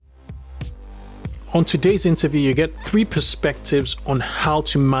On today's interview, you get 3 perspectives on how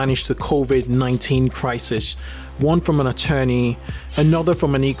to manage the COVID-19 crisis. One from an attorney, another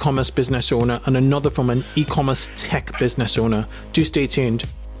from an e-commerce business owner, and another from an e-commerce tech business owner. Do stay tuned.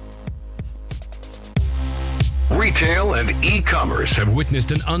 Retail and e-commerce have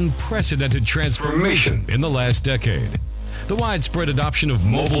witnessed an unprecedented transformation in the last decade. The widespread adoption of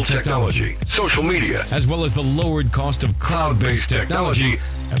mobile technology, social media, as well as the lowered cost of cloud-based technology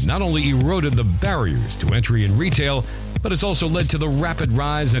have not only eroded the barriers to entry in retail, but has also led to the rapid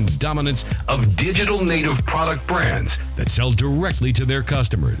rise and dominance of digital native product brands that sell directly to their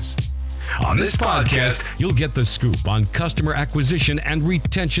customers. On this podcast, you'll get the scoop on customer acquisition and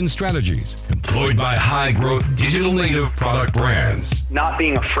retention strategies employed by high-growth digital native product brands. Not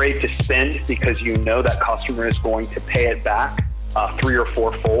being afraid to spend because you know that customer is going to pay it back 3 or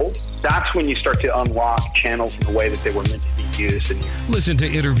 4-fold. That's when you start to unlock channels in the way that they were meant to be used. Listen to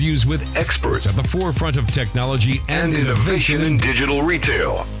interviews with experts at the forefront of technology and innovation in digital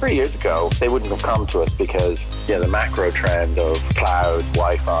retail. 3 years ago, they wouldn't have come to us because the macro trend of cloud,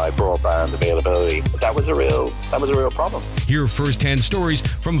 Wi-Fi, broadband availability, that was a real problem. Hear firsthand stories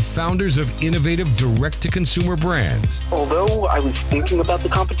from founders of innovative direct-to-consumer brands. Although I was thinking about the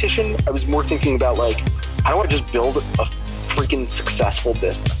competition, I was more thinking about how do I just build a freaking successful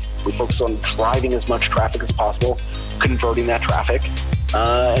business? We focus on driving as much traffic as possible, converting that traffic,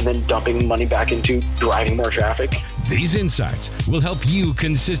 and then dumping money back into driving more traffic. These insights will help you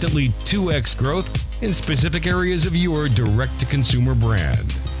consistently 2x growth in specific areas of your direct-to-consumer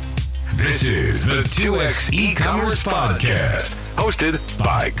brand. This is the 2X e-commerce podcast, hosted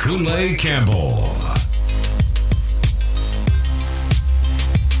by Kunle Campbell.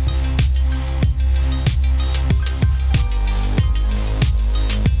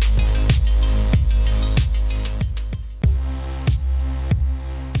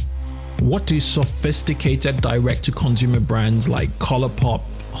 What do sophisticated direct-to-consumer brands like Colourpop,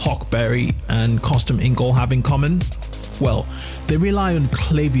 Hawkberry, and Custom Ink all have in common? Well, they rely on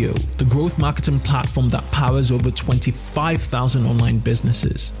Klaviyo, the growth marketing platform that powers over 25,000 online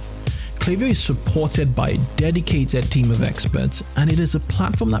businesses. Klaviyo is supported by a dedicated team of experts, and it is a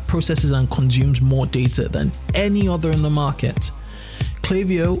platform that processes and consumes more data than any other in the market.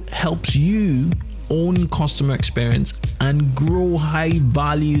 Klaviyo helps you own customer experience and grow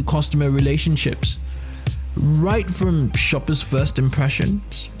high-value customer relationships. Right from shoppers' first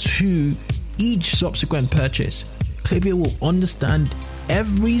impressions to each subsequent purchase, Klaviyo will understand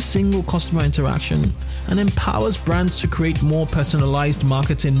every single customer interaction and empowers brands to create more personalized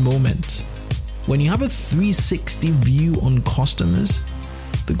marketing moments. When you have a 360 view on customers,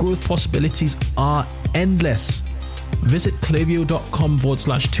 the growth possibilities are endless. Visit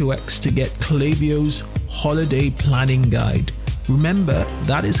klaviyo.com/2x to get Klaviyo's holiday planning guide. Remember,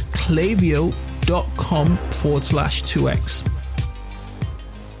 that is klaviyo.com/2x.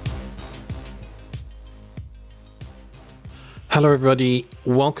 Hello, everybody.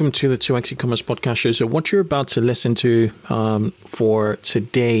 Welcome to the 2X e-commerce podcast show. So what you're about to listen to for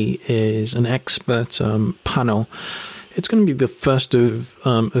today is an expert panel. It's going to be the first of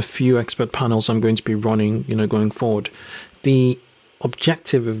a few expert panels I'm going to be running, going forward. The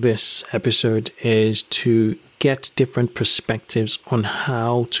objective of this episode is to get different perspectives on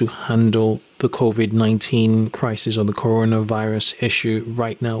how to handle the COVID-19 crisis or the coronavirus issue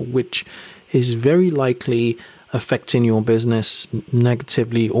right now, which is very likely affecting your business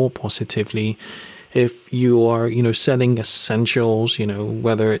negatively or positively. If you are, selling essentials,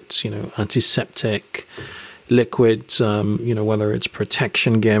 whether it's, antiseptic, liquids, whether it's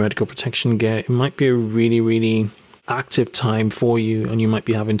protection gear, medical protection gear, it might be a really, really active time for you, and you might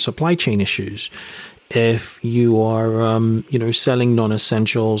be having supply chain issues. If you are, selling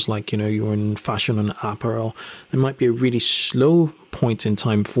non-essentials, like, you're in fashion and apparel, it might be a really slow point in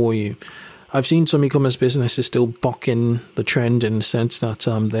time for you. I've seen some e-commerce businesses still bucking the trend in the sense that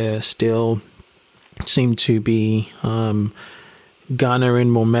they're still seem to be garnering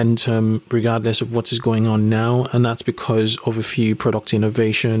momentum regardless of what is going on now, and that's because of a few product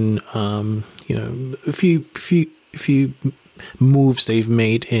innovation, a few moves they've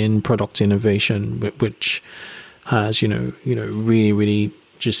made in product innovation, which has really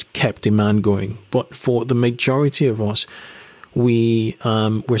just kept demand going. But for the majority of us, we're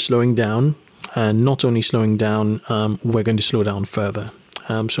slowing down, and not only slowing down, we're going to slow down further.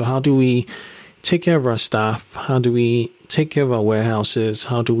 So how do we take care of our staff? How do we take care of our warehouses?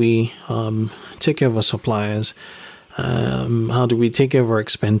 How do we take care of our suppliers? How do we take care of our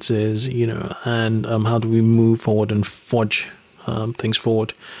expenses? And how do we move forward and forge things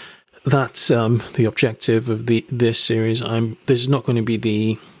forward? That's the objective of this series. This is not going to be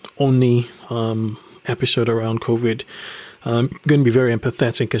the only episode around COVID. I'm going to be very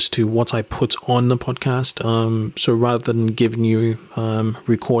empathetic as to what I put on the podcast. So rather than giving you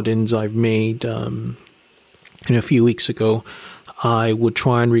recordings I've made a few weeks ago, I would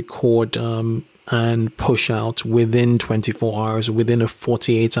try and record and push out within 24 hours, within a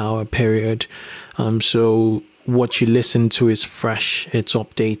 48-hour period. So what you listen to is fresh, it's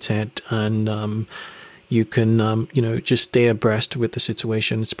updated, and you can, just stay abreast with the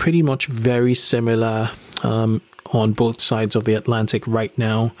situation. It's pretty much very similar on both sides of the Atlantic right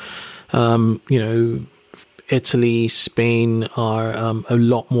now. Italy, Spain are a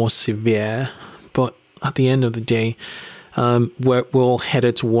lot more severe, but at the end of the day, we're all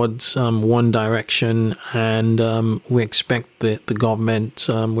headed towards one direction, and we expect the government,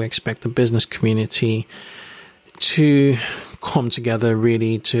 we expect the business community to come together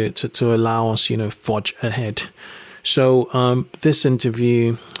really to allow us, forge ahead. So this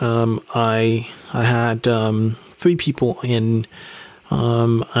interview, I had 3 people in,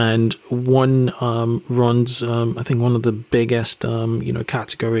 and one runs, I think, one of the biggest,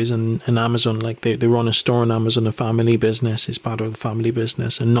 categories in Amazon. Like they run a store on Amazon, a family business. It's part of the family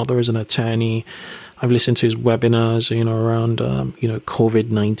business. Another is an attorney. I've listened to his webinars, around,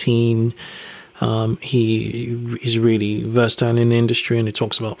 COVID-19. He is really versatile in the industry, and he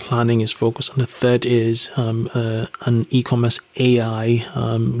talks about planning his focus. And the third is an e-commerce AI,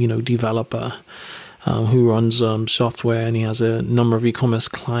 developer who runs software, and he has a number of e-commerce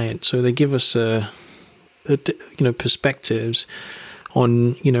clients. So they give us perspectives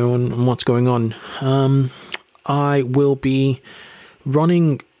on what's going on. I will be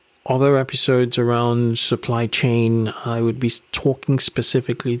running other episodes around supply chain. I would be talking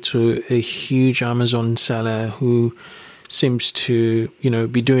specifically to a huge Amazon seller who seems to,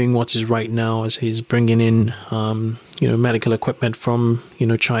 be doing what is right now, as he's bringing in, medical equipment from,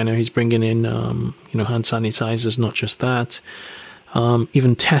 China. He's bringing in, hand sanitizers, not just that.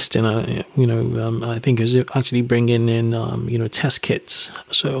 Even testing, I think is actually bringing in, test kits.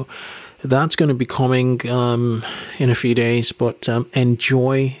 So that's going to be coming in a few days, but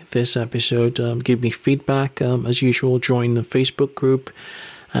enjoy this episode. Give me feedback. As usual, join the Facebook group.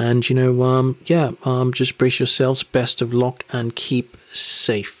 And, just brace yourselves. Best of luck and keep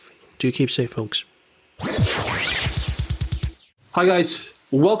safe. Do keep safe, folks. Hi, guys.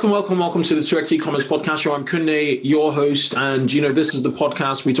 Welcome to the 2X eCommerce podcast show. I'm Kunle, your host. And, this is the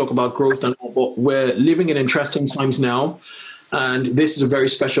podcast. We talk about growth and all, but we're living in interesting times now. And this is a very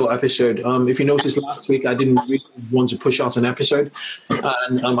special episode. If you noticed last week, I didn't really want to push out an episode.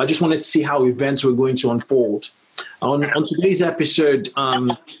 And I just wanted to see how events were going to unfold. On today's episode,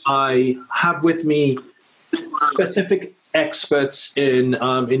 I have with me specific experts in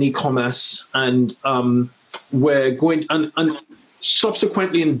e-commerce, and we're going and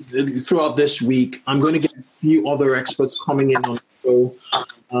subsequently throughout this week, I'm going to get a few other experts coming in on the show.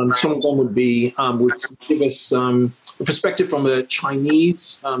 Some of them would give us a perspective from the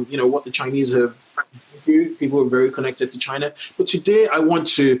Chinese, what the Chinese have do. People are very connected to China. But today I want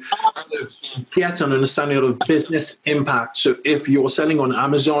to get an understanding of business impact. So if you're selling on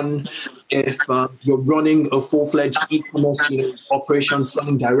Amazon, if you're running a full-fledged e-commerce operation,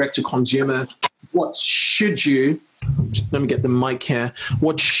 selling direct to consumer, what should you, let me get the mic here,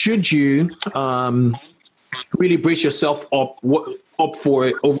 what should you really brace yourself up for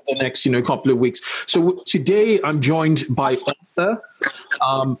it over the next couple of weeks? So today I'm joined by Arthur.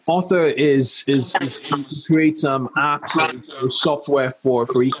 Arthur is create apps and software for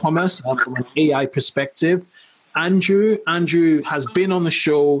e-commerce from an AI perspective. Andrew has been on the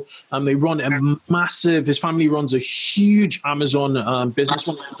show. They run his family runs a huge Amazon business,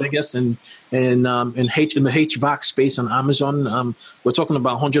 one of the biggest in the HVAC space on Amazon. We're talking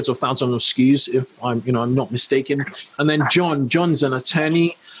about hundreds of thousands of SKUs, if I'm not mistaken. And then John's an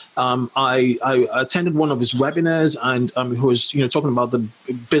attorney. I attended one of his webinars, and who was talking about the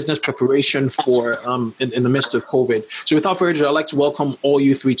business preparation for in the midst of COVID. So without further ado, I'd like to welcome all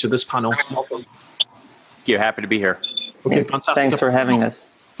you three to this panel. Welcome. You're happy to be here. Okay, fantastic. Thanks for having us.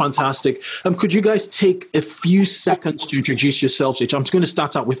 Fantastic. Could you guys take a few seconds to introduce yourselves? I'm just going to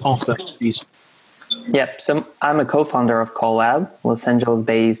start out with Arthur, please. Yep. So I'm a co-founder of Collab, Los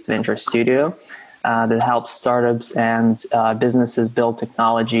Angeles-based venture studio that helps startups and businesses build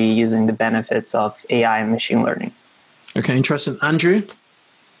technology using the benefits of AI and machine learning. Okay, interesting. Andrew?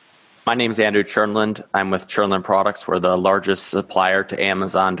 My name is Andrew Chernland. I'm with Chernland Products. We're the largest supplier to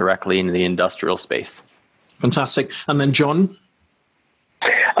Amazon directly in the industrial space. Fantastic. And then John?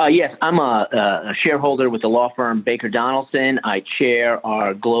 Yes, I'm a shareholder with the law firm Baker Donaldson. I chair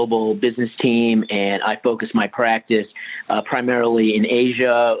our global business team, and I focus my practice primarily in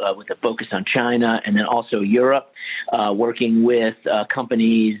Asia with a focus on China and then also Europe, working with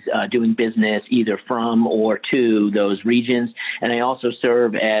companies doing business either from or to those regions. And I also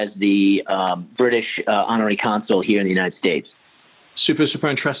serve as the British honorary consul here in the United States. Super, super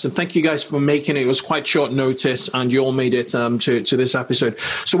interesting. Thank you guys for making it. It was quite short notice and you all made it to this episode.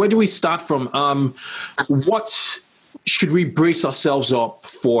 So where do we start from? What should we brace ourselves up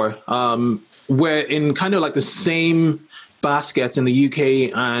for? We're in kind of like the same basket in the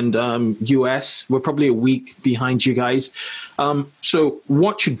UK and US. We're probably a week behind you guys. So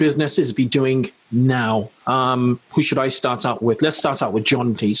what should businesses be doing now? Who should I start out with? Let's start out with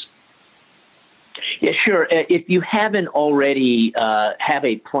John, please. Yeah, sure. If you haven't already have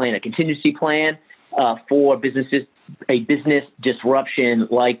a plan, a contingency plan for businesses, a business disruption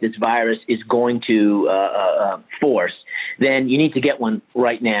like this virus is going to force, then you need to get one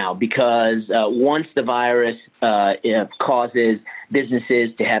right now, because once the virus causes businesses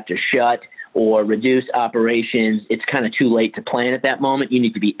to have to shut or reduce operations, it's kind of too late to plan at that moment. You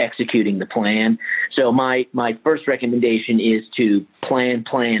need to be executing the plan. So my first recommendation is to plan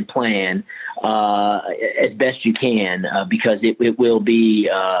as best you can, because it will be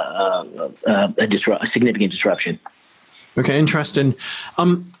a significant disruption. Okay, interesting.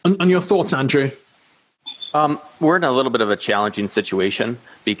 On your thoughts, Andrew? We're in a little bit of a challenging situation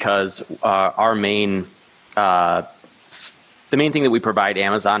because our main the main thing that we provide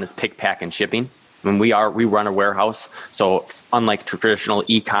Amazon is pick, pack, and shipping. I mean, we run a warehouse, so unlike traditional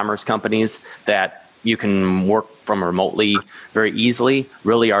e-commerce companies that you can work from remotely very easily,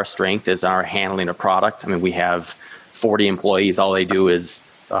 really our strength is our handling of product. I mean, we have 40 employees. All they do is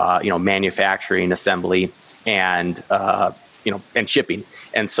manufacturing, assembly, and and shipping.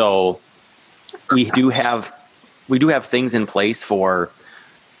 And so we do have things in place for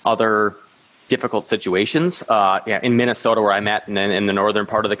other difficult situations. In Minnesota, where I'm at, and in the northern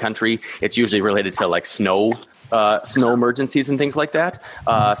part of the country, it's usually related to like snow emergencies and things like that.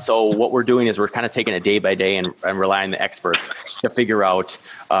 So what we're doing is we're kind of taking it day by day and relying on the experts to figure out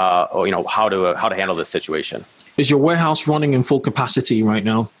how to handle this situation. Is your warehouse running in full capacity right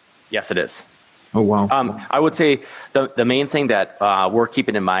now? Yes, it is. Oh, wow. I would say the main thing that we're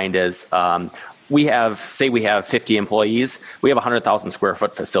keeping in mind is we have 50 employees. We have a 100,000 square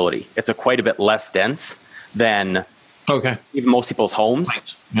foot facility. It's quite a bit less dense than even most people's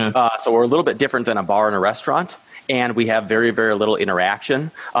homes. Yeah. So we're a little bit different than a bar and a restaurant, and we have very, very little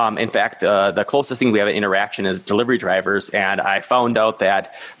interaction. In fact, the closest thing we have an interaction is delivery drivers, and I found out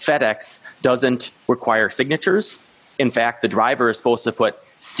that FedEx doesn't require signatures. In fact, the driver is supposed to put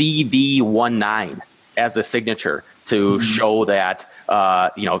CV19 as the signature to show that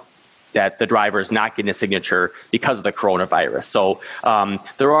that the driver is not getting a signature because of the coronavirus. So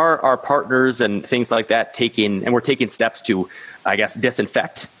there are our partners and things like that we're taking steps to, I guess,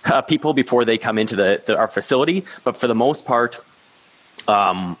 disinfect people before they come into our facility. But for the most part,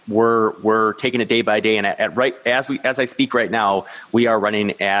 we're taking it day by day, and as I speak right now, we are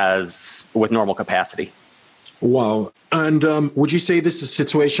running with normal capacity. Wow. And would you say this is a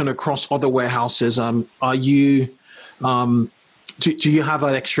situation across other warehouses? Are you do you have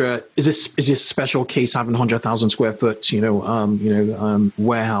an extra? Is this special case having 100,000 square foot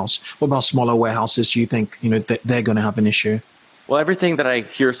warehouse? What about smaller warehouses? Do you think they're going to have an issue? Well, everything that I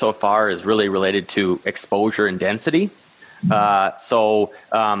hear so far is really related to exposure and density. So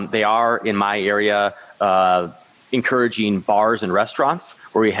they are in my area encouraging bars and restaurants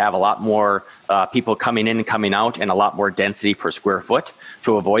where we have a lot more people coming in and coming out and a lot more density per square foot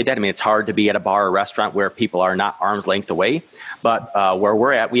to avoid that. I mean, it's hard to be at a bar or restaurant where people are not arm's length away. But where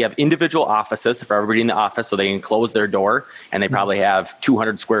we're at, we have individual offices for everybody in the office, so they can close their door, and they probably have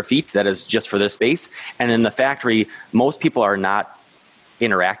 200 square feet. That is just for their space. And in the factory, most people are not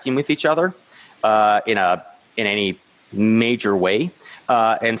interacting with each other in any major way.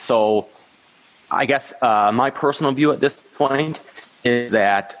 And so I guess my personal view at this point is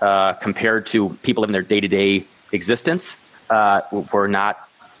that compared to people in their day-to-day existence, they're not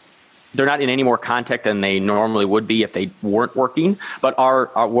in any more contact than they normally would be if they weren't working. But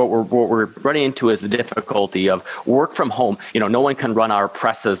what we're running into is the difficulty of work from home. No one can run our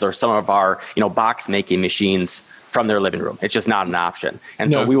presses or some of our box making machines from their living room. It's just not an option. And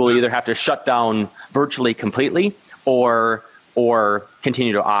so we will either have to shut down virtually completely or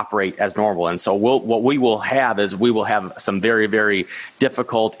continue to operate as normal. And so what we will have some very, very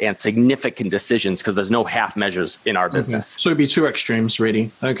difficult and significant decisions because there's no half measures in our business. So it'd be two extremes,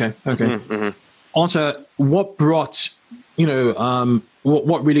 really. Okay. Mm-hmm. Arthur, what brought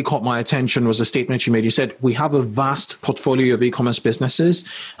what really caught my attention was a statement you made. You said, we have a vast portfolio of e-commerce businesses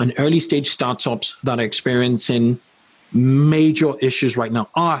and early stage startups that are experiencing major issues right now,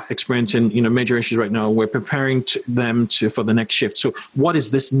 major issues right now. We're preparing them for the next shift. So what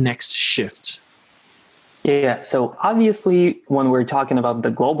is this next shift? Yeah, so obviously when we're talking about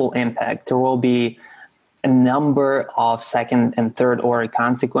the global impact, there will be a number of second and third order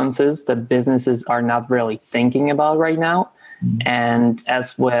consequences that businesses are not really thinking about right now. And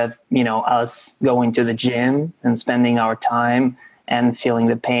as with, us going to the gym and spending our time and feeling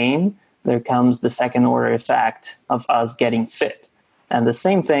the pain, there comes the second order effect of us getting fit. And the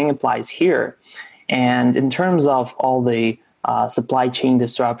same thing applies here. And in terms of all the supply chain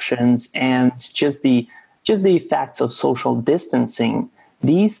disruptions and just the effects of social distancing,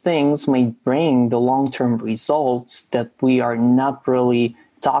 these things may bring the long-term results that we are not really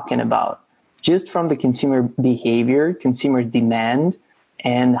talking about. Just from the consumer behavior, consumer demand,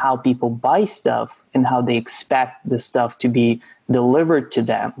 and how people buy stuff and how they expect the stuff to be delivered to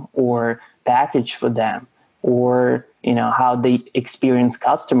them or packaged for them, or how they experience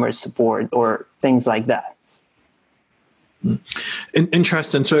customer support or things like that.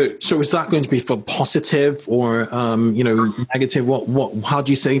 Interesting. So is that going to be for positive or negative? How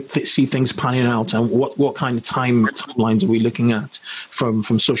do you see things panning out, and what kind of timelines are we looking at from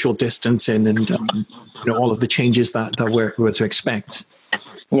social distancing and all of the changes that we're to expect?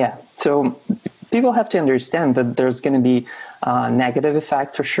 Yeah. So people have to understand that there's going to be a negative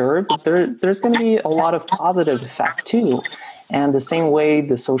effect for sure, but there's going to be a lot of positive effect too. And the same way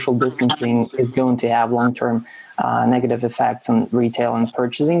the social distancing is going to have long-term negative effects on retail and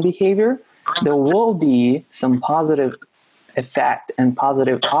purchasing behavior, there will be some positive effect and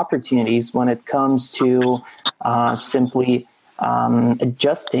positive opportunities when it comes to simply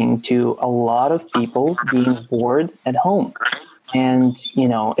adjusting to a lot of people being bored at home. And,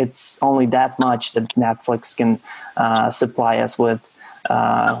 it's only that much that Netflix can supply us with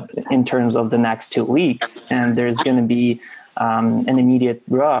in terms of the next 2 weeks. And there's going to be an immediate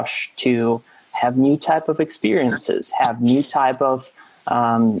rush to have new type of experiences, have new type of,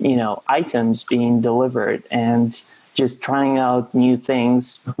 items being delivered, and just trying out new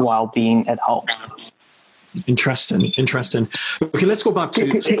things while being at home. Interesting. Okay, let's go back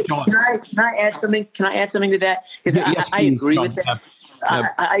to John. Can I add something? Can I add something to that? Because I agree with that.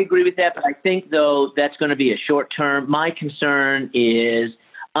 I agree with that, but I think, though, that's going to be a short term. My concern is,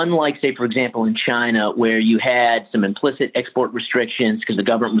 unlike, say, for example, in China, where you had some implicit export restrictions because the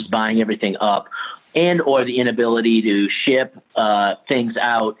government was buying everything up, and or the inability to ship things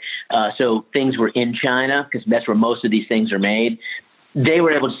out, so things were in China because that's where most of these things are made. They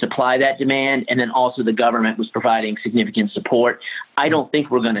were able to supply that demand, and then also the government was providing significant support. I don't think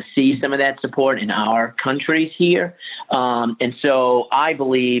we're going to see some of that support in our countries here. And so I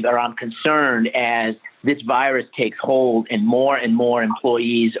believe, or I'm concerned, as this virus takes hold and more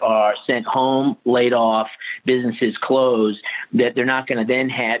employees are sent home, laid off, businesses close, that they're not going to then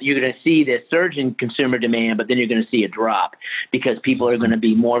have, you're going to see this surge in consumer demand, but then you're going to see a drop because people are going to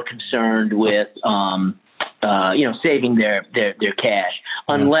be more concerned with, saving their cash,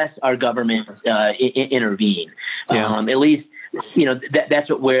 unless our government intervene. At least, that's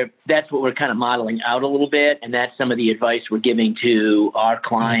what we're kind of modeling out a little bit, and that's some of the advice we're giving to our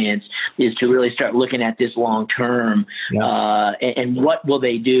clients is to really start looking at this long term, and what will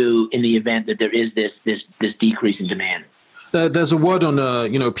they do in the event that there is this decrease in demand. There's a word on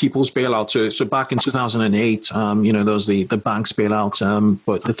people's bailout. So back in 2008, there was the banks bailout.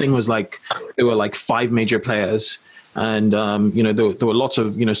 But the thing was there were 5 major players, and there were lots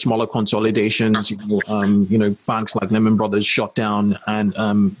of smaller consolidations. Banks like Lehman Brothers shut down, and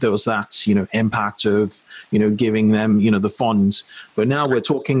there was that impact of giving them the funds. But now we're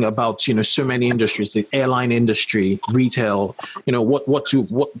talking about so many industries: the airline industry, retail.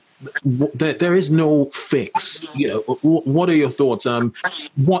 There is no fix. What are your thoughts?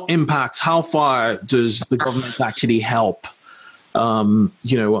 What impact? How far does the government actually help? The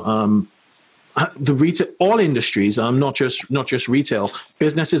retail, all industries, not just retail.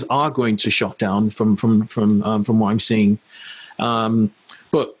 Businesses are going to shut down from what I'm seeing.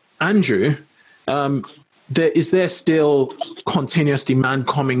 But Andrew, is there still continuous demand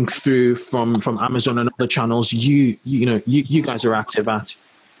coming through from Amazon and other channels? You guys are active at.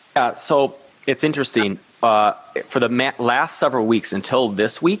 Yeah, so it's interesting. For the last several weeks until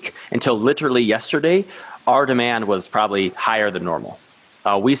this week, until literally yesterday, our demand was probably higher than normal.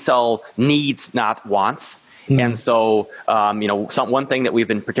 We sell needs, not wants. And so, one thing that we've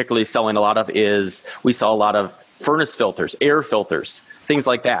been particularly selling a lot of is we sell a lot of furnace filters, air filters, things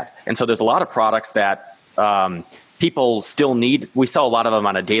like that. And so there's a lot of products that people still need, we sell a lot of them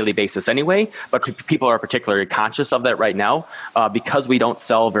on a daily basis anyway, but people are particularly conscious of that right now because we don't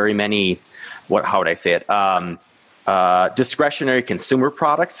sell very many, how would I say it? Discretionary consumer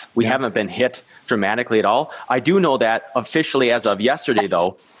products. We haven't been hit dramatically at all. I do know that officially as of yesterday,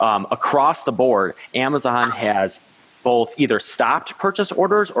 though, across the board, Amazon has both either stopped purchase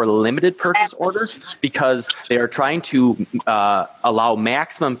orders or limited purchase orders because they are trying to allow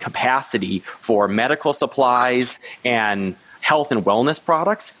maximum capacity for medical supplies and health and wellness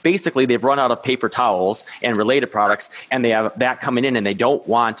products. Basically, they've run out of paper towels and related products, and they have that coming in, and they don't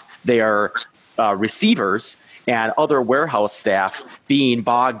want their receivers and other warehouse staff being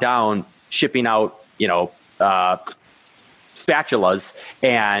bogged down shipping out, spatulas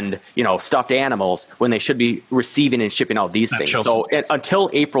and stuffed animals when they should be receiving and shipping out these things. So until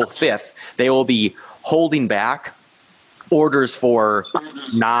April 5th, they will be holding back orders for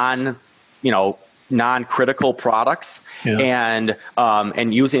non-critical products and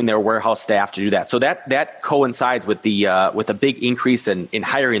using their warehouse staff to do that. So that coincides with the big increase in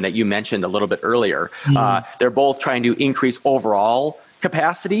hiring that you mentioned a little bit earlier. They're both trying to increase overall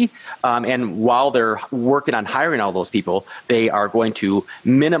capacity. And while they're working on hiring all those people, they are going to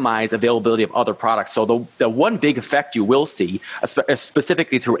minimize availability of other products. So the one big effect you will see,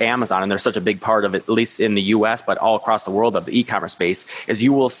 specifically through Amazon, and they're such a big part of it, at least in the US, but all across the world of the e-commerce space, is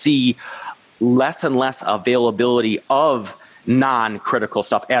you will see less and less availability of non-critical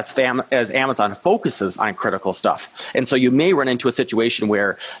stuff as Amazon focuses on critical stuff. And so you may run into a situation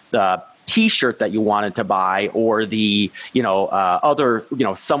where the T-shirt that you wanted to buy or the other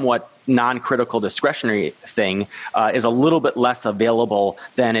somewhat non-critical discretionary thing is a little bit less available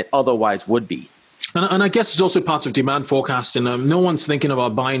than it otherwise would be. And I guess it's also part of demand forecasting. No one's thinking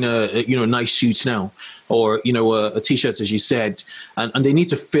about buying nice suits now or a T-shirt, as you said, and they need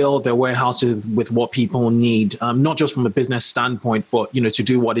to fill their warehouses with what people need, not just from a business standpoint, but to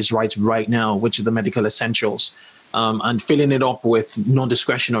do what is right now, which is the medical essentials. And filling it up with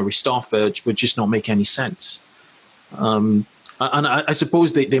non-discretionary stuff would just not make any sense. And I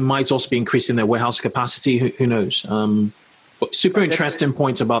suppose they might also be increasing their warehouse capacity. Who knows? But super interesting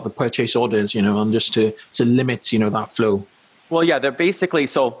point about the purchase orders, just to limit, that flow. Well, yeah, they're basically,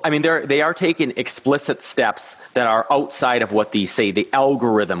 they are taking explicit steps that are outside of what the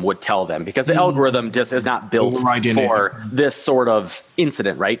algorithm would tell them, because the algorithm just is not built for this sort of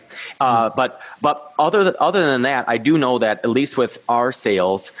incident, right? But other than that, I do know that at least with our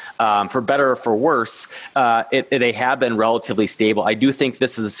sales, for better or for worse, they have been relatively stable. I do think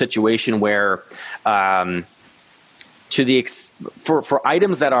this is a situation where, for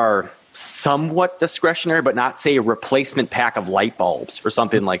items that are somewhat discretionary, but not say a replacement pack of light bulbs or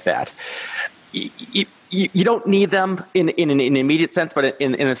something like that. You don't need them in an immediate sense, but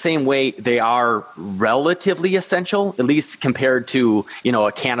in the same way, they are relatively essential, at least compared to,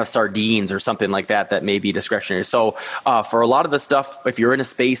 a can of sardines or something like that may be discretionary. So for a lot of the stuff, if you're in a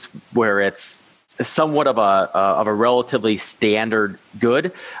space where it's somewhat of a relatively standard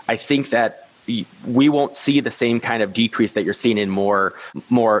good, I think that we won't see the same kind of decrease that you're seeing in more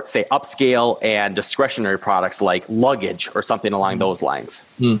say upscale and discretionary products like luggage or something along those lines.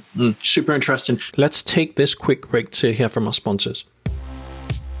 Super interesting. Let's take this quick break to hear from our sponsors.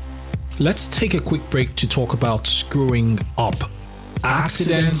 Let's take a quick break to talk about screwing up.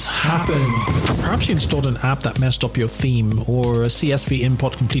 Accidents happen. Perhaps you installed an app that messed up your theme, or a CSV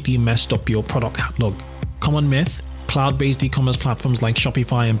import completely messed up your product catalog. Common myth: cloud-based e-commerce platforms like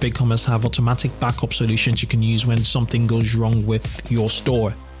Shopify and BigCommerce have automatic backup solutions you can use when something goes wrong with your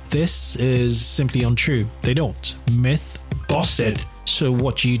store. This is simply untrue. They don't. Myth busted. So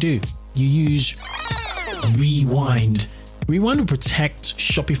what do? You use Rewind. Rewind will protect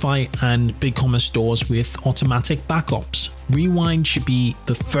Shopify and BigCommerce stores with automatic backups. Rewind should be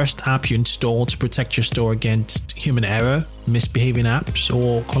the first app you install to protect your store against human error, misbehaving apps,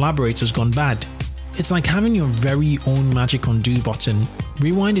 or collaborators gone bad. It's like having your very own magic undo button.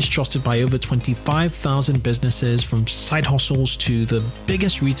 Rewind is trusted by over 25,000 businesses, from side hustles to the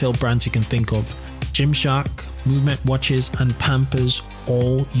biggest retail brands you can think of. Gymshark, Movement Watches, and Pampers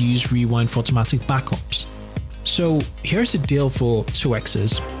all use Rewind for automatic backups. So here's the deal for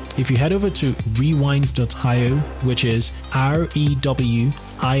 2Xers. If you head over to rewind.io, which is rewind.io,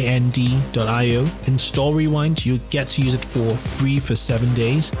 install Rewind, you'll get to use it for free for 7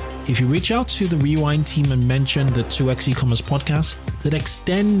 days. If you reach out to the Rewind team and mention the 2X e-commerce podcast, they'll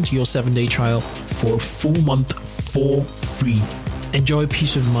extend your 7-day trial for a full month for free. Enjoy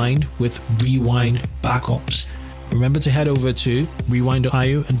peace of mind with Rewind backups. Remember to head over to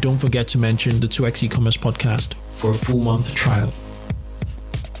rewind.io and don't forget to mention the 2X e-commerce podcast for a full month trial.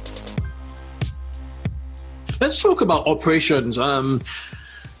 Let's talk about operations.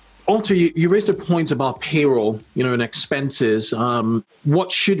 Also, you raised a point about payroll, and expenses. What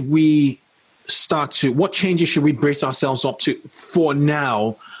changes should we brace ourselves up to for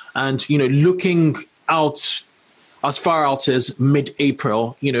now? And, looking out as far out as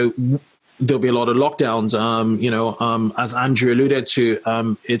mid-April, there'll be a lot of lockdowns. As Andrew alluded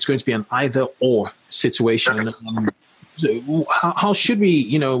to, it's going to be an either or situation. How should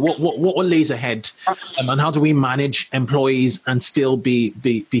we, what lays ahead, and how do we manage employees and still be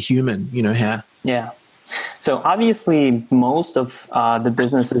human, here? Yeah. So obviously, most of the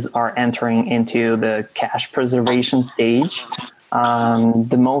businesses are entering into the cash preservation stage.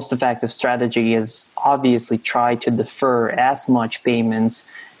 The most effective strategy is obviously try to defer as much payments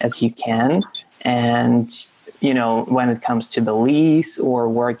as you can. And, when it comes to the lease or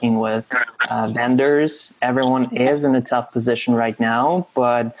working with vendors, everyone is in a tough position right now.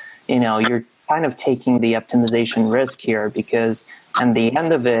 But, you're kind of taking the optimization risk here, because at the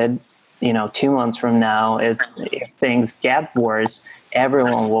end of it, 2 months from now, if things get worse,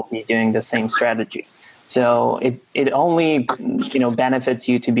 everyone will be doing the same strategy. So it only, benefits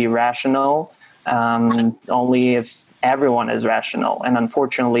you to be rational, only if everyone is rational. And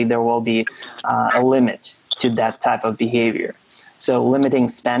unfortunately, there will be a limit to that type of behavior. So limiting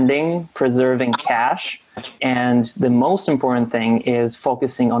spending, preserving cash, and the most important thing is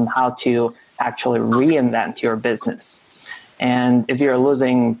focusing on how to actually reinvent your business. And if you're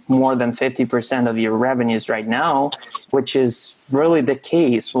losing more than 50% of your revenues right now, which is really the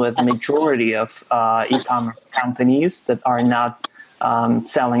case with majority of e-commerce companies that are not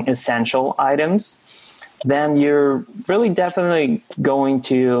selling essential items, then you're really definitely going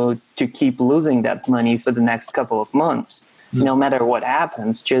to keep losing that money for the next couple of months, no matter what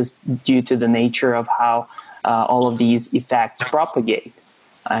happens, just due to the nature of how all of these effects propagate.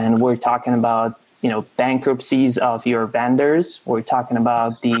 And we're talking about bankruptcies of your vendors. We're talking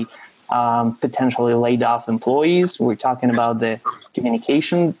about the potentially laid off employees. We're talking about the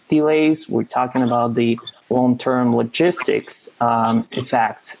communication delays. We're talking about the long-term logistics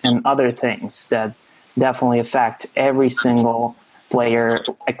effects and other things that definitely affect every single player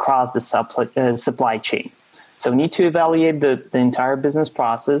across the supply chain. So we need to evaluate the entire business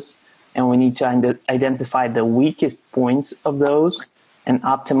process, and we need to identify the weakest points of those and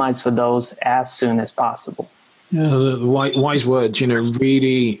optimize for those as soon as possible. Yeah, wise words.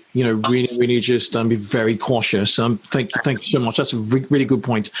 Really just be very cautious. Thank you so much. That's a really good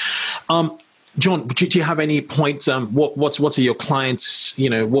point. John, do you have any points? What are your clients?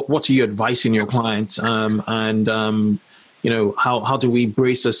 What are you advising your clients? And how do we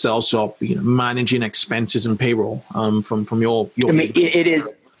brace ourselves up? Managing expenses and payroll. From your. I mean, it is.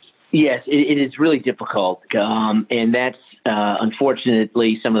 Yes, it is really difficult, and that's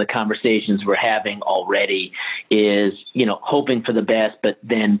unfortunately some of the conversations we're having already is hoping for the best, but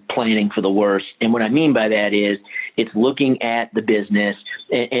then planning for the worst. And what I mean by that is it's looking at the business,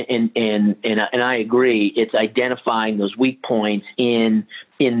 and I agree, it's identifying those weak points in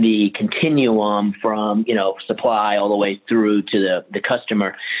the continuum from supply all the way through to the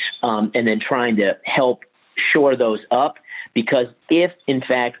customer, and then trying to help shore those up. Because if, in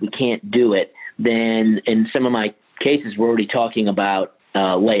fact, we can't do it, then in some of my cases, we're already talking about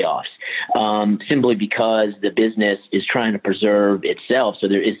layoffs, simply because the business is trying to preserve itself. So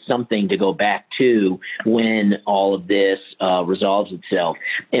there is something to go back to when all of this resolves itself.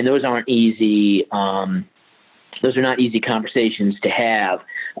 And those aren't easy. Those are not easy conversations to have,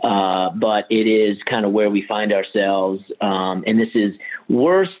 but it is kind of where we find ourselves. And this is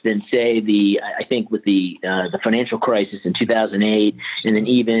worse than, say, I think with the financial crisis in 2008, and then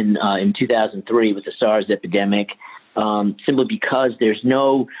even in 2003 with the SARS epidemic. Simply because there's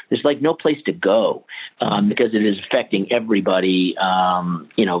no place to go, because it is affecting everybody,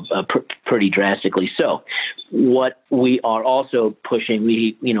 pretty drastically. So what we are also pushing,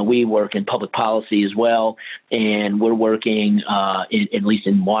 we work in public policy as well, and we're working, at least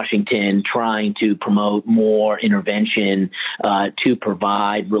in Washington, trying to promote more intervention to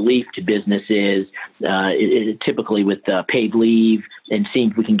provide relief to businesses, typically with paid leave, and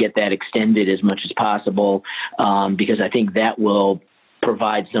seeing if we can get that extended as much as possible, because I think that will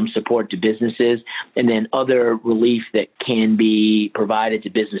provide some support to businesses, and then other relief that can be provided to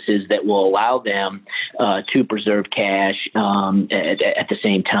businesses that will allow them to preserve cash at the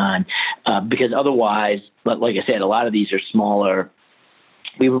same time. Because otherwise, like I said, a lot of these are smaller.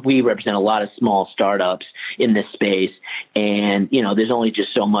 We represent a lot of small startups in this space, and there's only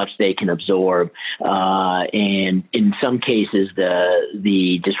just so much they can absorb. And in some cases,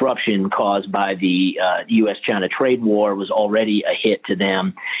 the disruption caused by the U.S.-China trade war was already a hit to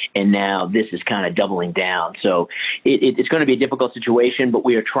them, and now this is kind of doubling down. So it's going to be a difficult situation, but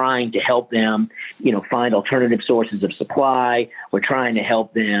we are trying to help them, find alternative sources of supply. We're trying to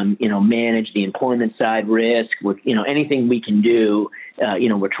help them, manage the employment side risk with, anything we can do.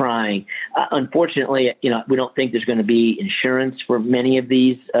 We're trying. Unfortunately, we don't think there's going to be insurance for many of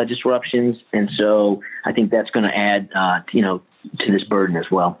these disruptions, and so I think that's going to add, to this burden as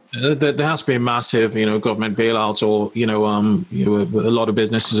well. There has to be a massive, government bailout, or a lot of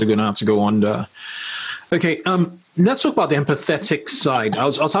businesses are going to have to go under. Okay, let's talk about the empathetic side. I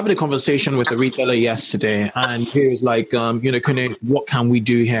was having a conversation with a retailer yesterday, and he was like, what can we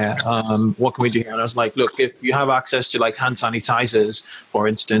do here? What can we do here? And I was like, look, if you have access to like hand sanitizers, for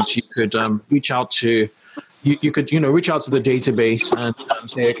instance, you could reach out to. You could, reach out to the database and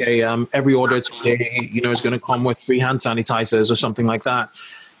say, okay, every order today, is going to come with free hand sanitizers or something like that.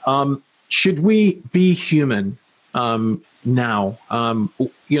 Should we be human now? How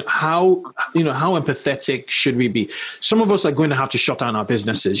empathetic should we be? Some of us are going to have to shut down our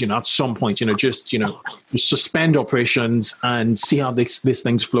businesses, at some point, just suspend operations and see how these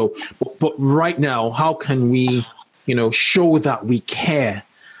things flow. But right now, how can we, show that we care?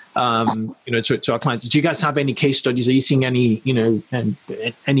 To our clients. Do you guys have any case studies? Are you seeing any,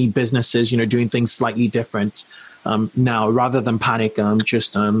 any businesses, doing things slightly different now rather than panic,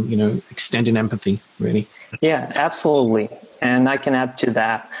 extending empathy, really? Yeah, absolutely. And I can add to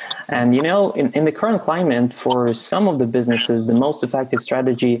that. And, in the current climate, for some of the businesses, the most effective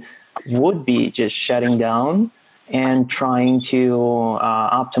strategy would be just shutting down and trying to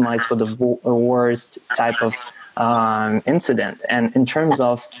optimize for the worst type of incident. And in terms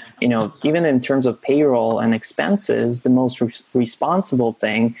of, even in terms of payroll and expenses, the most responsible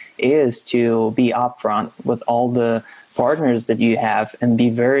thing is to be upfront with all the partners that you have and be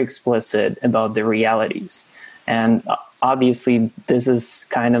very explicit about the realities. And obviously, this is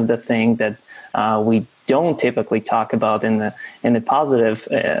kind of the thing that we don't typically talk about in the positive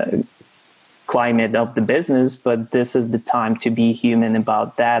climate of the business, but this is the time to be human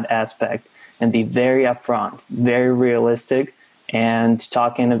about that aspect and be very upfront, very realistic, and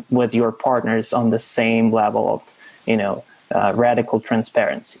talking with your partners on the same level of, radical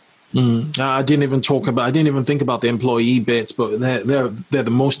transparency. I didn't even think about the employee bits, but they're the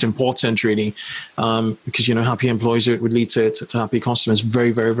most important, really, because happy employees would lead to happy customers.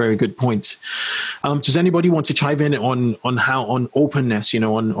 Very, very, very good point. Does anybody want to chime in on openness?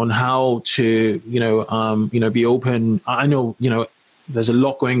 On how to be open? I know there's a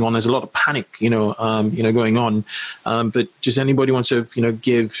lot going on. There's a lot of panic, going on. But does anybody want to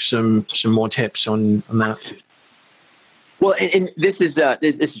give some more tips on that? Well, and this is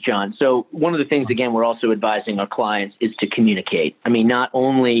John. So one of the things, again, we're also advising our clients is to communicate. I mean, not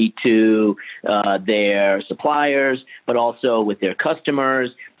only to their suppliers, but also with their customers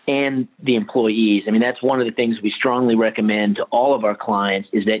and the employees. I mean, that's one of the things we strongly recommend to all of our clients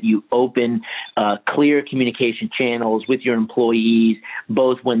is that you open clear communication channels with your employees,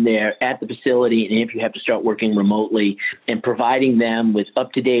 both when they're at the facility and if you have to start working remotely, and providing them with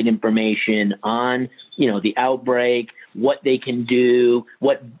up-to-date information on, the outbreak, what they can do,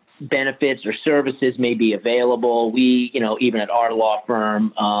 what benefits or services may be available. We, even at our law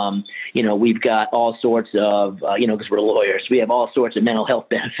firm, we've got all sorts of, because we're lawyers, we have all sorts of mental health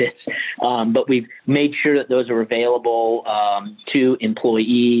benefits, but we've made sure that those are available to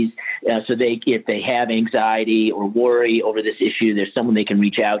employees, so if they have anxiety or worry over this issue, there's someone they can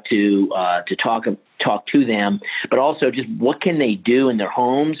reach out to talk to them, but also just what can they do in their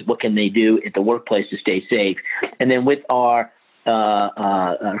homes? What can they do at the workplace to stay safe? And then with our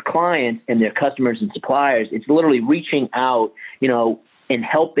clients and their customers and suppliers, it's literally reaching out, and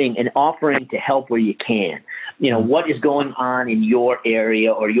helping and offering to help where you can. What is going on in your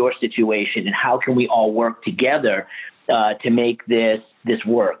area or your situation, and how can we all work together to make this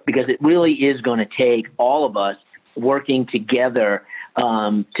work? Because it really is going to take all of us working together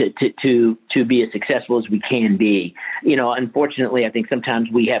to be as successful as we can be. Unfortunately, I think sometimes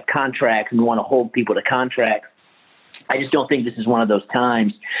we have contracts and we want to hold people to contracts. I just don't think this is one of those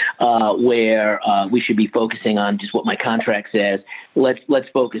times where we should be focusing on just what my contract says. Let's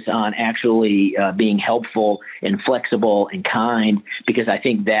focus on actually being helpful and flexible and kind, because I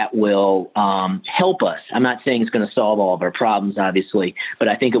think that will help us. I'm not saying it's going to solve all of our problems, obviously, but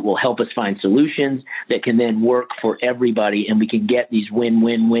I think it will help us find solutions that can then work for everybody, and we can get these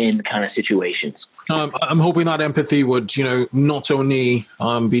win-win-win kind of situations. I'm hoping that empathy would, not only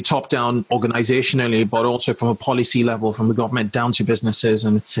be top-down organizationally, but also from a policy level, from the government down to businesses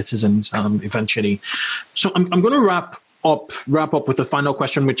and its citizens eventually. So I'm going to wrap wrap up with the final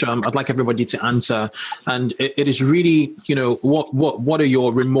question, which I'd like everybody to answer, and it is really, what are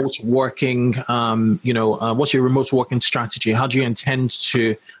your remote working, what's your remote working strategy? How do you intend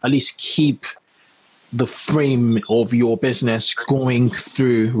to at least keep the frame of your business riding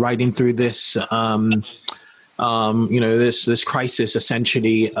through this, this crisis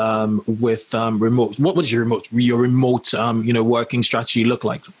essentially, with remote? What does your remote working strategy look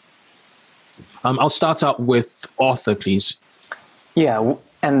like? I'll start out with Arthur, please. Yeah,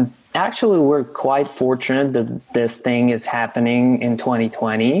 and actually we're quite fortunate that this thing is happening in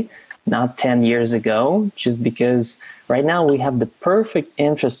 2020, not 10 years ago, just because right now we have the perfect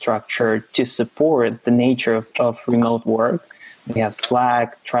infrastructure to support the nature of remote work. We have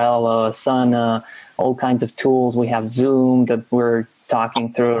Slack, Trello, Asana, all kinds of tools. We have Zoom that we're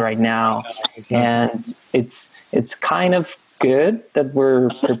talking through right now. Exactly. And it's kind of good that we're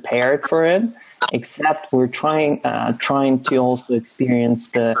prepared for it, except we're trying to also experience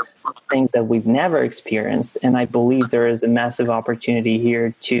the things that we've never experienced. And I believe there is a massive opportunity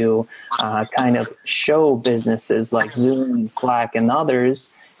here to kind of show businesses like Zoom, Slack, and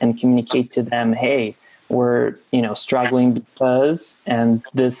others and communicate to them, hey, we're struggling because, and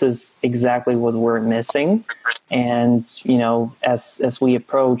this is exactly what we're missing. And as we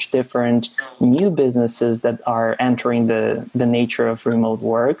approach different new businesses that are entering the nature of remote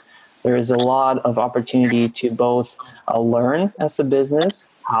work, there is a lot of opportunity to both learn as a business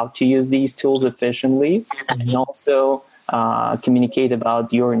how to use these tools efficiently, and also communicate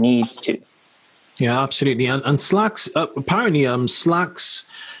about your needs too. Yeah, absolutely. And Slack's apparently Slack's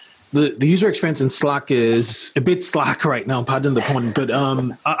the user experience in Slack is a bit slack right now, pardon the pun, but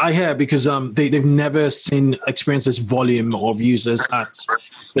I hear because they've never experienced this volume of users at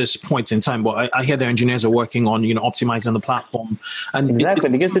this point in time. But I hear their engineers are working on optimizing the platform. And exactly,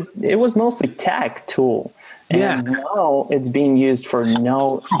 because it was mostly tech tool. And now it's being used for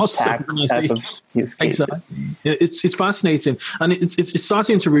no tech type of use cases. Exactly. It's fascinating. And it's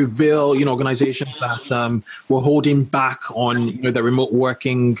starting to reveal, organizations that were holding back on, the remote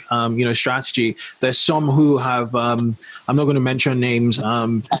working, strategy. There's some who have, I'm not going to mention names.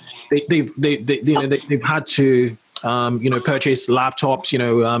 They've had to, purchase laptops,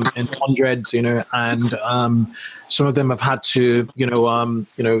 in hundreds, and some of them have had to,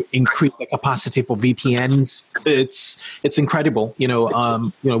 increase the capacity for VPNs. It's incredible,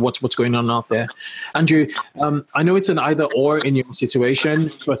 what's going on out there. Andrew, I know it's an either or in your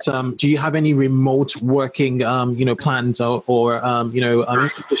situation, but do you have any remote working, plans or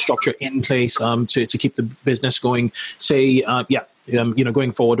infrastructure in place to keep the business going? Say,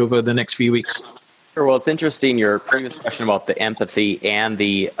 going forward over the next few weeks. Sure. Well, it's interesting. Your previous question about the empathy and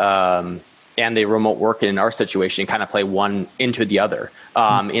the remote work in our situation kind of play one into the other.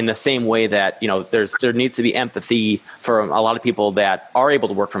 In the same way that there needs to be empathy for a lot of people that are able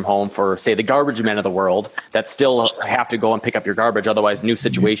to work from home. For say the garbage men of the world that still have to go and pick up your garbage, otherwise new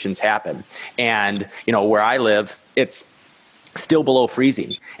situations happen. And where I live, it's still below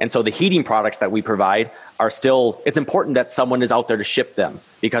freezing, and so the heating products that we provide are still. It's important that someone is out there to ship them,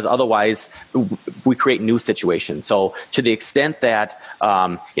 because otherwise we create new situations. So to the extent that,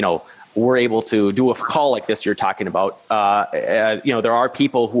 we're able to do a call like this you're talking about, there are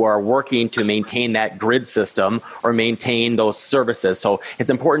people who are working to maintain that grid system or maintain those services. So it's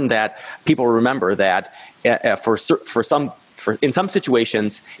important that people remember that in some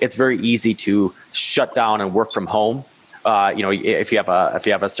situations, it's very easy to shut down and work from home. If you have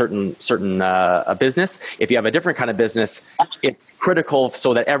a certain business, if you have a different kind of business, it's critical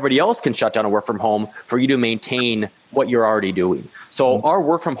so that everybody else can shut down and work from home for you to maintain what you're already doing. So our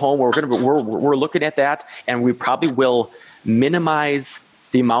work from home, we're looking at that, and we probably will minimize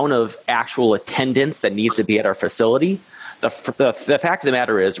the amount of actual attendance that needs to be at our facility. The fact of the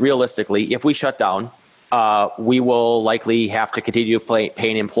matter is, realistically, if we shut down, we will likely have to continue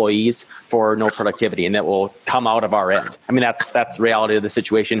paying employees for no productivity, and that will come out of our end. I mean, that's the reality of the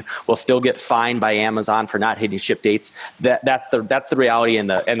situation. We'll still get fined by Amazon for not hitting ship dates. That's the reality and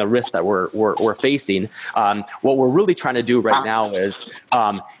the risk that we're facing. What we're really trying to do right now is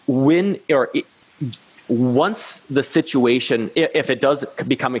once the situation, if it does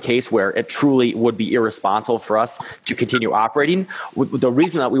become a case where it truly would be irresponsible for us to continue operating, the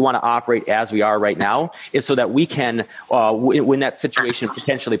reason that we want to operate as we are right now is so that we can, when that situation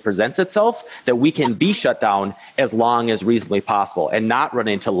potentially presents itself, that we can be shut down as long as reasonably possible and not run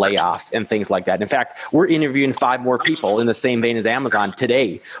into layoffs and things like that. In fact, we're interviewing 5 more people in the same vein as Amazon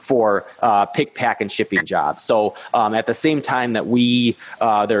today for pick, pack, and shipping jobs. So at the same time that we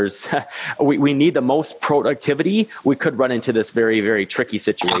need the most productivity, we could run into this very, very tricky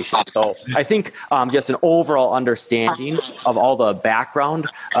situation. So I think just an overall understanding of all the background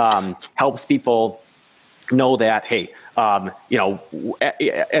helps people know that, hey,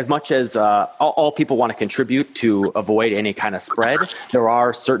 as much as all people want to contribute to avoid any kind of spread, there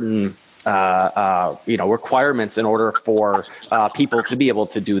are certain requirements in order for people to be able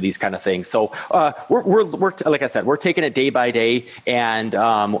to do these kind of things. So we're like I said, we're taking it day by day, and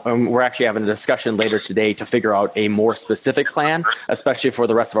we're actually having a discussion later today to figure out a more specific plan, especially for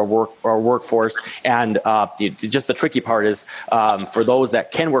the rest of our workforce. And just the tricky part is for those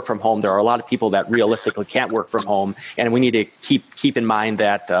that can work from home, there are a lot of people that realistically can't work from home, and we need to keep in mind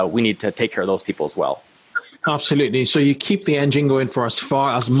that we need to take care of those people as well. Absolutely. So you keep the engine going for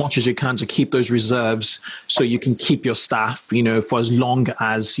as much as you can to keep those reserves, so you can keep your staff, for as long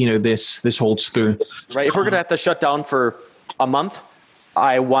as this holds through. Right. If we're going to have to shut down for a month,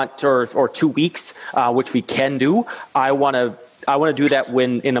 or 2 weeks, which we can do, I want to do that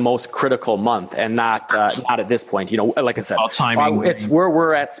when in the most critical month, and not at this point. Like I said, it's where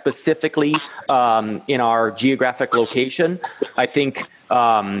we're at specifically in our geographic location. I think.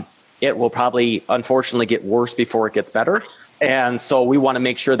 It will probably, unfortunately, get worse before it gets better. And so we want to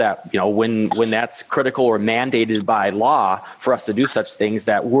make sure that, when that's critical or mandated by law for us to do such things,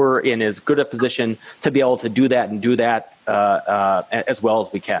 that we're in as good a position to be able to do that as well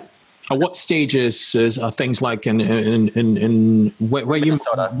as we can. At what stages are things like in where you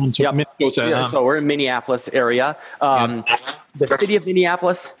Minnesota? Yep. Minnesota. So we're in Minneapolis area. The city of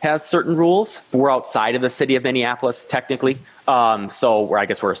Minneapolis has certain rules. We're outside of the city of Minneapolis technically. So I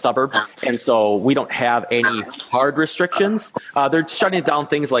guess we're a suburb, and so we don't have any hard restrictions. They're shutting down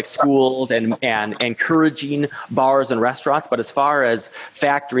things like schools and encouraging bars and restaurants. But as far as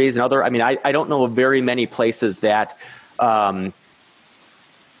factories and other, I don't know of very many places that are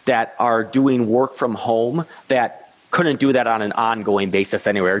doing work from home that couldn't do that on an ongoing basis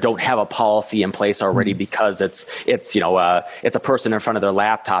anywhere, or don't have a policy in place already, because it's a person in front of their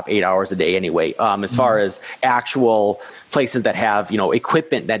laptop 8 hours a day anyway. As far as actual places that have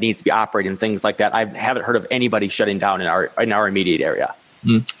equipment that needs to be operating, things like that, I haven't heard of anybody shutting down in our immediate area.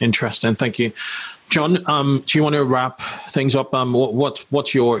 Interesting, thank you, John. Do you want to wrap things up?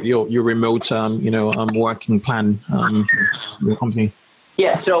 What's your remote working plan? Your company.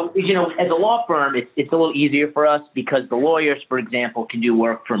 Yeah, so, as a law firm, it's a little easier for us because the lawyers, for example, can do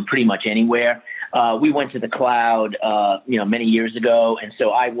work from pretty much anywhere. We went to the cloud, many years ago, and so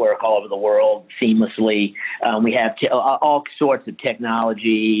I work all over the world seamlessly. We have all sorts of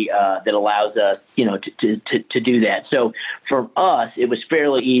technology that allows us, to do that. So for us, it was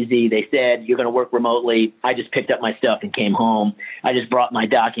fairly easy. They said, you're going to work remotely. I just picked up my stuff and came home. I just brought my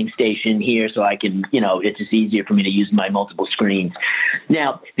docking station here so I can, it's just easier for me to use my multiple screens.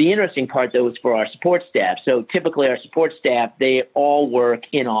 Now, the interesting part, though, is for our support staff. So typically our support staff, they all work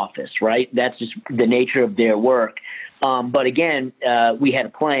in office, right? That's just the nature of their work. But again, we had a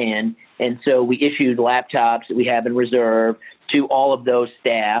plan. And so we issued laptops that we have in reserve to all of those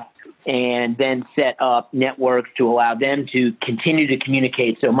staff, and then set up networks to allow them to continue to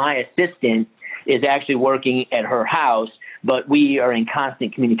communicate. So my assistant is actually working at her house, but we are in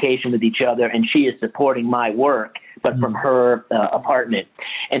constant communication with each other, and she is supporting my work, but from her apartment.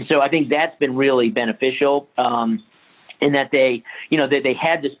 And so I think that's been really beneficial. In that they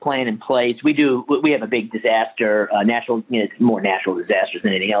had this plan in place. We have a big disaster, more natural disasters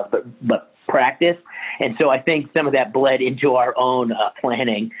than anything else, but practice. And so I think some of that bled into our own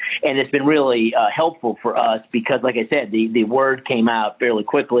planning, and it's been really helpful for us because, like I said, the word came out fairly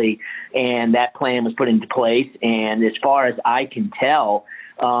quickly, and that plan was put into place. And as far as I can tell,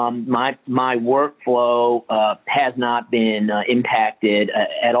 my workflow has not been impacted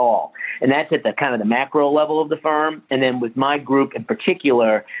at all. And that's at the kind of the macro level of the firm. And then with my group in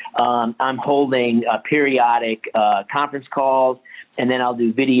particular, I'm holding periodic conference calls, and then I'll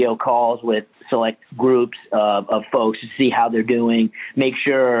do video calls with select groups of folks to see how they're doing, make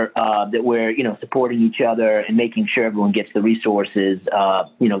sure that we're, supporting each other and making sure everyone gets the resources,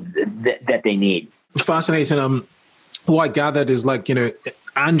 that they need. Fascinating. What I gathered is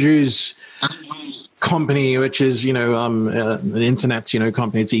Andrew's company, which is, an internet,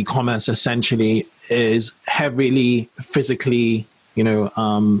 company, it's eCommerce essentially, is heavily physically,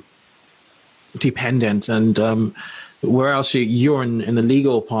 dependent. And whereas you're in the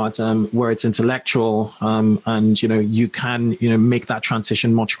legal part, where it's intellectual, and you can make that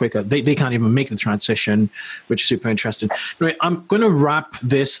transition much quicker. They can't even make the transition, which is super interesting. Anyway, I'm going to wrap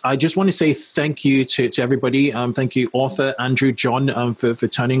this. I just want to say thank you to everybody. Thank you, author Andrew, John, for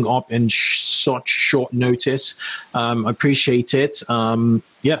turning up in such short notice. I appreciate it.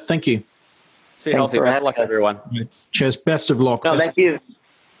 Thank you. Stay healthy. Best of luck, everyone. Cheers. Best of luck. No, thank you.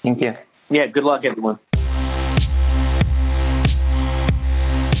 Thank you. Yeah, good luck, everyone.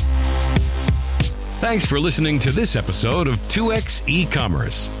 Thanks for listening to this episode of 2X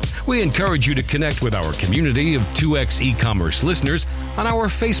eCommerce. We encourage you to connect with our community of 2X eCommerce listeners on our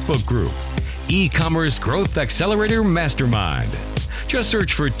Facebook group, eCommerce Growth Accelerator Mastermind. Just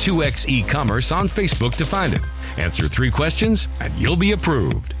search for 2X eCommerce on Facebook to find it. Answer 3 questions and you'll be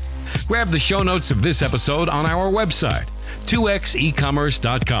approved. Grab the show notes of this episode on our website,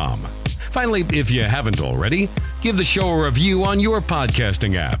 2xecommerce.com. Finally, if you haven't already, give the show a review on your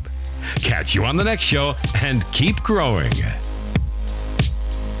podcasting app. Catch you on the next show and keep growing.